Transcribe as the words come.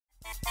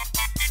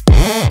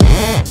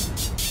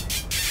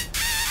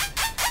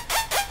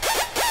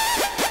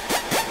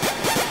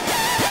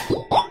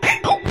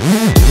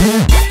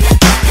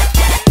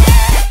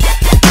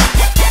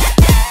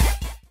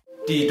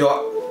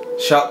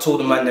D-Dot, shout out to all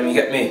the man them, you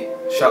get me?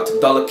 Shout out to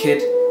Dollar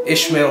Kid,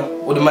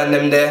 Ishmael, all the man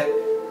them there.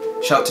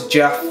 Shout out to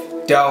Jaff,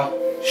 Dal,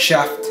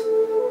 Shaft,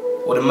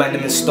 all the man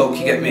them in Stoke,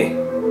 you get me?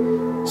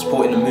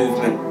 Supporting the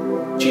movement,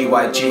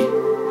 GYG.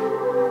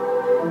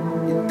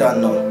 You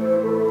done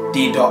know.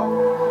 D-Dot,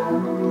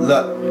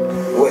 look.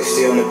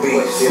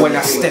 When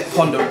I step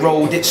on the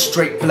road, it's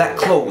straight black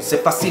clothes.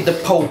 If I see the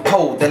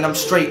po-po, then I'm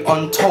straight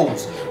on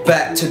toes.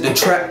 Back to the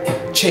trap,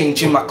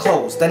 changing my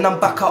clothes. Then I'm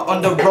back out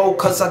on the road,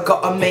 cause I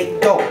gotta make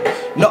dough.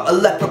 Not a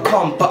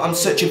leprechaun, but I'm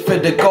searching for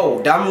the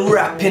gold. I'm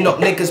wrapping up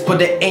niggas,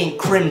 but it ain't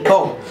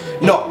Crimbo.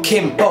 Not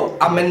Kimbo,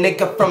 I'm a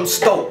nigga from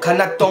Stoke,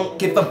 and I don't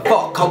give a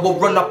fuck. I will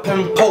run up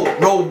and poke,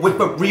 roll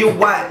with a real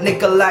white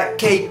nigga like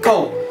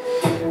Keiko.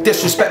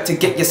 Disrespect to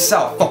get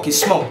yourself fucking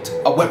smoked.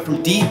 I went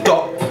from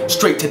D-Dot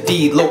straight to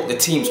D-Lo. The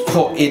team's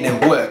putting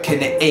in work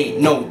and it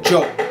ain't no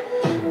joke.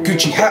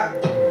 Gucci hat,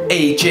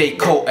 AJ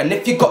coat. And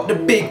if you got the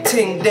big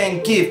ting,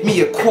 then give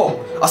me a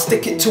quote. I'll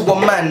stick it to a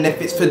man if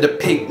it's for the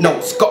pink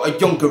notes. Got a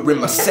younger in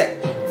my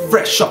set,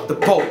 fresh off the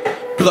boat.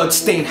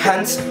 Blood-stained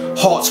hands,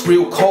 heart's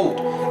real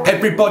cold.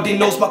 Everybody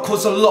knows my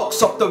cousin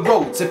locks off the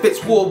roads. If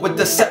it's war with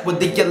the set,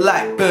 whether you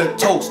like burnt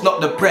toast.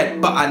 Not the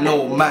bread, but I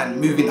know man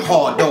moving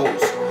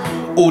hardos.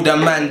 All the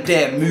man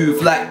there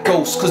move like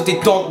ghosts, cause they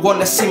don't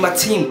wanna see my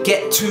team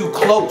get too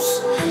close.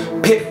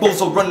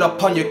 Pitbulls will run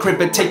up on your crib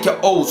and take your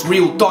O's.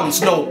 Real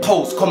dons, no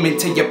pose, come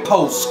into your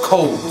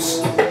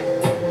postcodes.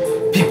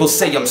 People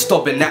say I'm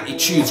stubborn,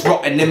 attitudes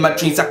rotten. In my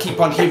dreams I keep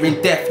on hearing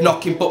death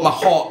knocking, but my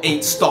heart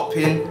ain't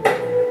stopping.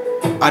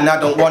 And I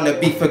don't wanna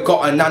be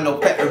forgotten. I know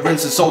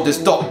veterans as old as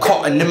Doc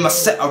Cotton. In my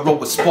set I roll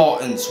with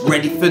Spartans,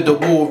 ready for the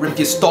war if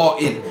you're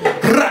starting.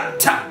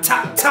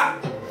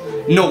 Rat-tat-tat-tat,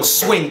 no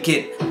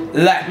swinging.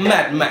 Like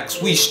Mad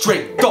Max, we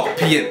straight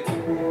dopping.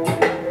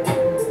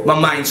 My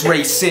mind's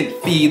racing,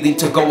 feeling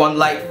to go on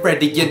like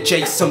Freddy and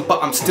Jason,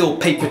 but I'm still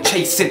paper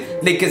chasing.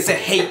 Niggas are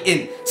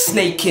hating,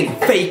 snaking,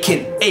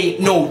 faking, ain't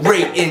no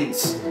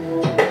ratings.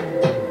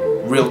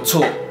 Real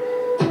talk.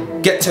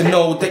 Get to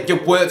know that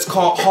your words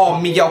can't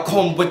harm me. I'll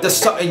come with the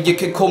something. You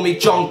can call me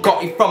John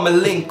Gotti from a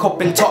link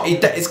up in Totty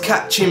that is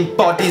catching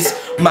bodies.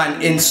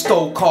 Man in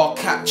Stoke are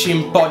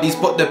catching bodies,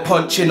 but they're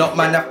punching up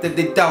man after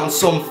they down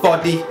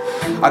somebody.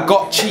 I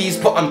got cheese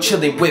but I'm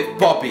chilling with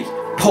Bobby.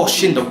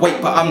 Pushing the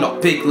weight but I'm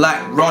not big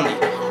like Ronnie.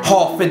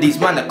 Half of these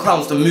man are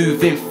clowns, they're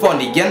moving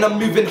funny. And I'm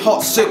moving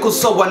hot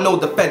circles so I know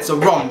the feds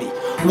are on me.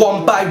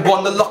 One by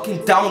one they're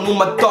locking down all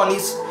my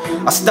donnies.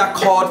 I stack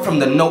hard from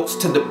the notes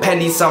to the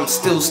pennies. I'm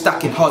still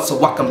stacking hard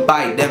so I can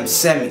buy them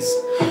semis.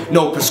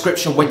 No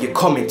prescription when you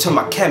come into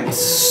my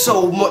chemist.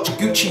 So much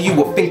Gucci you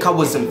would think I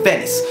was in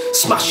Venice.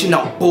 Smashing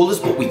out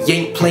ballers but we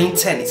ain't playing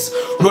tennis.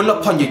 Run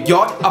up on your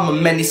yard, I'm a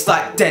menace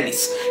like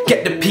Dennis.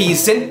 Get the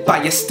peas in,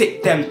 buy a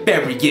stick then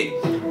bury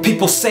it.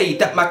 People say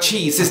that my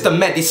cheese is the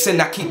medicine.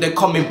 I keep them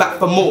coming back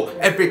for more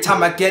every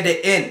time I get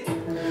it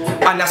in.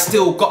 And I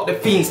still got the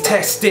fiends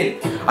testing.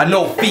 I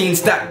know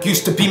fiends that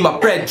used to be my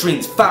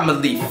brethrens,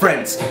 family,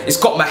 friends. It's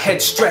got my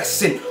head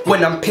stressing.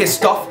 When I'm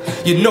pissed off,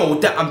 you know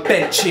that I'm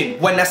benching.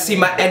 When I see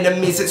my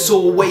enemies, it's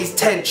always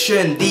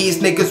tension.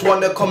 These niggas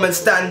wanna come and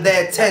stand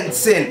there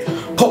tensing.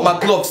 Put my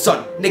gloves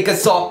on,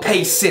 niggas are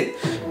pacing.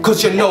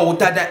 Cause you know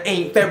that I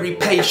ain't very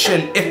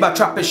patient. If my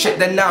trap is shit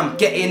then I'm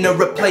getting a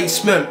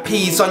replacement.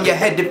 Peas on your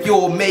head if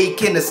you're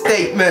making a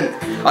statement.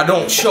 I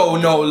don't show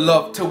no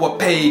love to a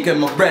pagan.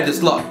 My bread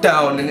is locked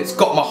down and it's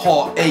got my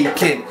heart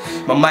aching.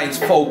 My mind's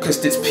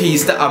focused, it's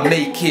peas that I'm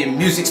making.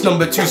 Music's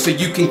number 2 so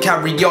you can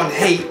carry on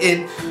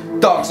hating.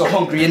 Dogs are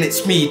hungry and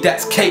it's me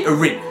that's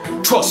catering.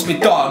 Trust me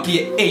dog,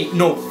 it ain't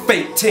no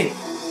fake thing.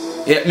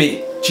 Get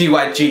me,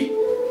 GYG.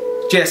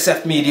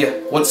 JSF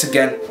Media, once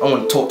again, I don't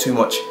want to talk too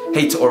much.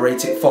 Hate it or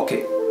rate it, fuck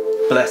it.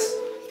 Bless.